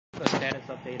a status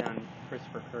update on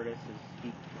Christopher Curtis? Is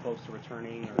he close to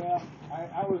returning? Or? Yeah,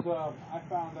 I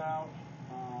found out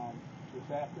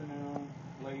this afternoon,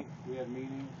 late. We had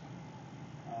meetings.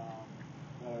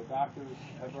 The doctors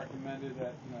have recommended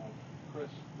that Chris,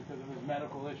 because of his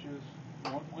medical issues,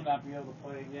 would not be able to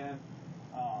play again.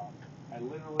 I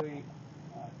literally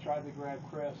tried to grab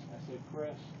Chris. I said,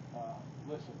 Chris,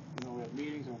 listen, we have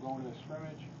meetings and we're going to the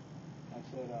scrimmage. I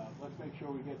said, let's make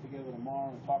sure we get together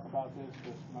tomorrow and talk about this,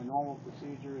 because my normal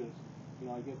procedure is,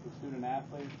 I get the student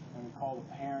athletes and we call the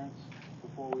parents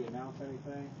before we announce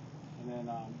anything. And then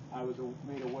I was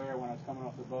made aware when I was coming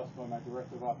off the bus by my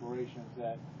director of operations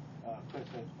that Chris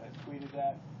had tweeted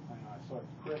that. And I saw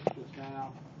Chris just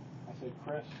now. I said,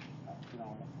 Chris,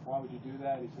 why would you do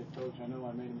that? He said, Coach, I know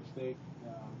I made a mistake.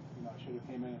 I should have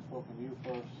came in and spoken to you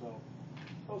first. So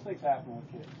those things happen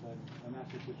with kids, and that's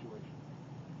the situation.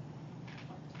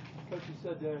 Coach, you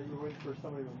said you were waiting for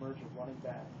somebody to emerge at running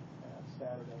back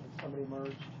Saturday. Has somebody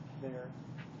emerged there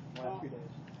in the last few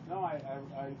days? No, I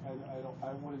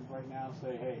wouldn't right now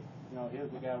say, hey,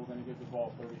 here's the guy we're going to give the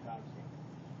ball 30 times to.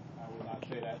 I would not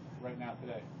say that right now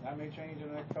today. That may change in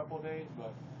the next couple of days,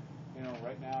 but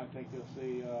right now I think you'll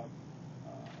see a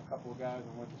couple of guys,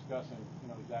 and we're discussing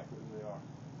exactly who they are.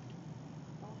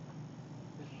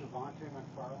 Is Devontae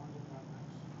McFarland in that mix?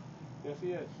 Yes,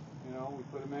 he is. We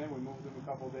put him in. We moved him a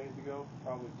couple of days ago,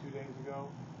 probably 2 days ago.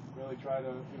 Really try to,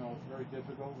 it's very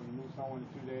difficult when you move someone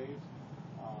in 2 days.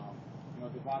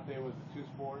 Devontae was a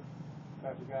two-sport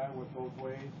type of guy, went both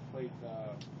ways, played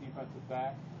defensive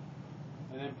back,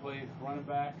 and then played running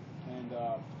back. And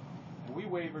we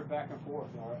wavered back and forth,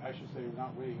 or I should say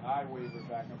not we, I wavered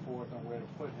back and forth on where to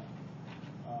put him.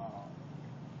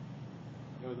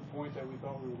 There was a point that we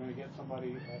thought we were going to get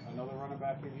somebody, another running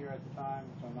back in here at the time,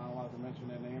 which I'm not allowed to mention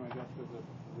their name, I guess, because of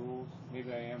the rules. Maybe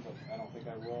I am, but I don't think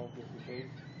I will, just in case.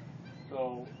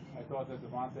 So I thought that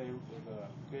Devontae was a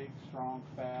big, strong,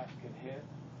 fast, can hit.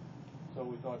 So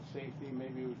we thought safety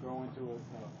maybe would grow into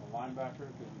a linebacker,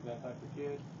 because he's that type of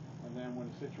kid. And then when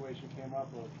the situation came up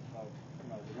of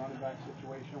the running back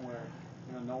situation where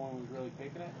no one was really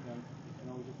taking it, then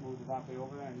we just moved Devontae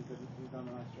over there, and he's done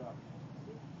a nice job.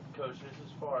 Coach, just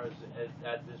as far as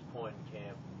at this point in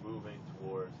camp, moving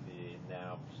towards the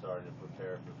now starting to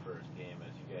prepare for the first game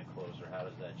as you get closer, how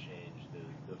does that change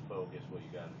the focus, what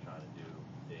you guys are trying to do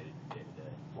day to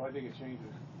day? Well, I think it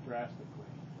changes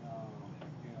drastically.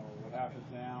 What happens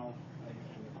now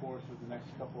in the course of the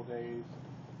next couple of days,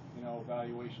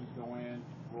 evaluations go in,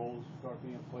 roles start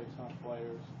being placed on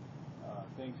players,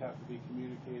 things have to be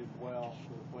communicated well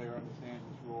so the player understands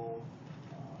his role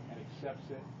and accepts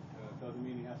it. Doesn't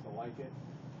mean he has to like it.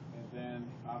 And then,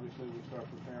 obviously, we start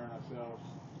preparing ourselves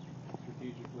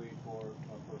strategically for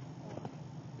our first opponent.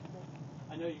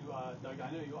 I know you, Doug. I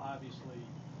know you obviously,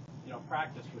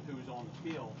 practice with who's on the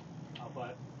field,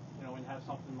 but when you have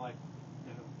something like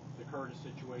the Curtis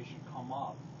situation come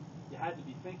up, you had to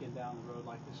be thinking down the road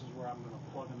like, this is where I'm going to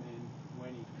plug him in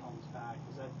when he comes back.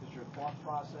 Does your thought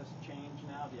process change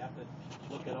now? Do you have to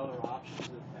look at other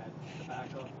options at the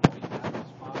backup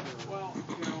spot? Well,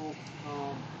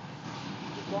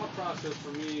 the thought process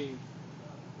for me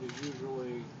is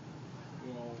usually,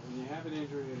 when you have an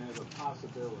injury and there's a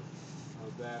possibility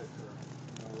of that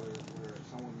occurring, where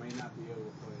someone may not be able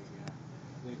to play again.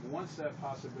 I think once that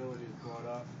possibility is brought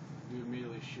up, you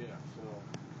immediately shift. So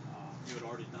you had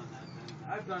already done that then?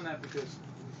 I've done that because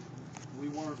we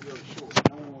weren't really sure.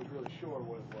 No one was really sure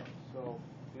what it was. So,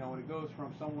 when it goes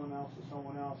from someone else to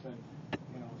someone else, and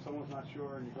someone's not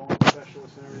sure, and you're going to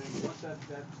specialists and everything, once that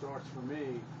starts for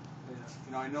me,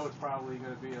 I know it's probably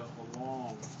going to be a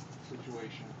long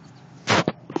situation. So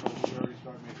we already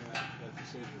start making that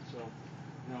decision. So,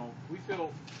 we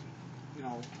feel,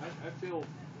 I feel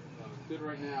good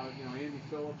right now. Andy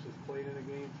Phillips has played in a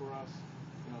game for us.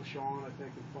 Sean, I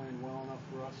think, is playing well enough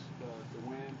for us to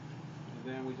win. And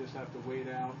then we just have to wait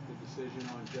out the decision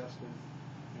on Justin.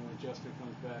 And when Justin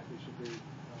comes back, we should be,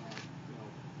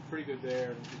 pretty good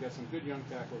there. And we've got some good young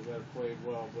tacklers that have played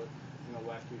well, but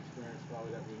lack the experience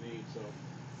probably that we need. So,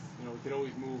 we could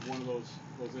always move one of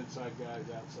those inside guys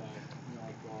outside,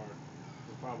 like guard.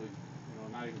 We're probably,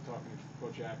 not even talking to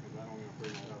Coach Atkins. I don't even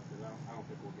bring that up because I don't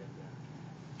think we'll get there.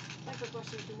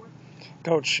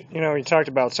 Coach, you talked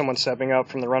about someone stepping up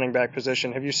from the running back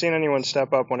position. Have you seen anyone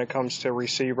step up when it comes to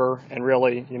receiver and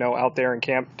really, out there in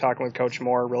camp talking with Coach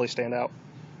Moore, really stand out?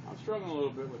 I'm struggling a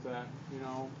little bit with that.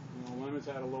 Lemon's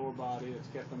had a lower body that's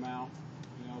kept him out,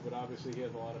 but obviously he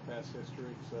has a lot of past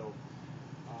history. So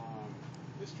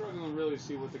just struggling to really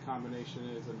see what the combination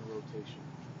is in the rotation.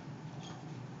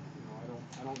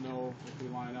 I don't know if we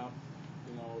line up,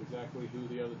 exactly who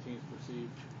the other teams perceive,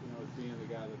 as being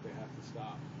the guy that they have. to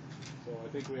stop. So I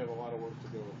think we have a lot of work to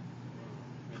do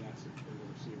in that in the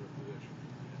receiver position.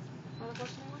 Final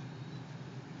question, anyone?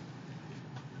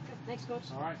 Okay, thanks, Coach.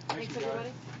 All right, thanks you guys.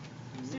 everybody.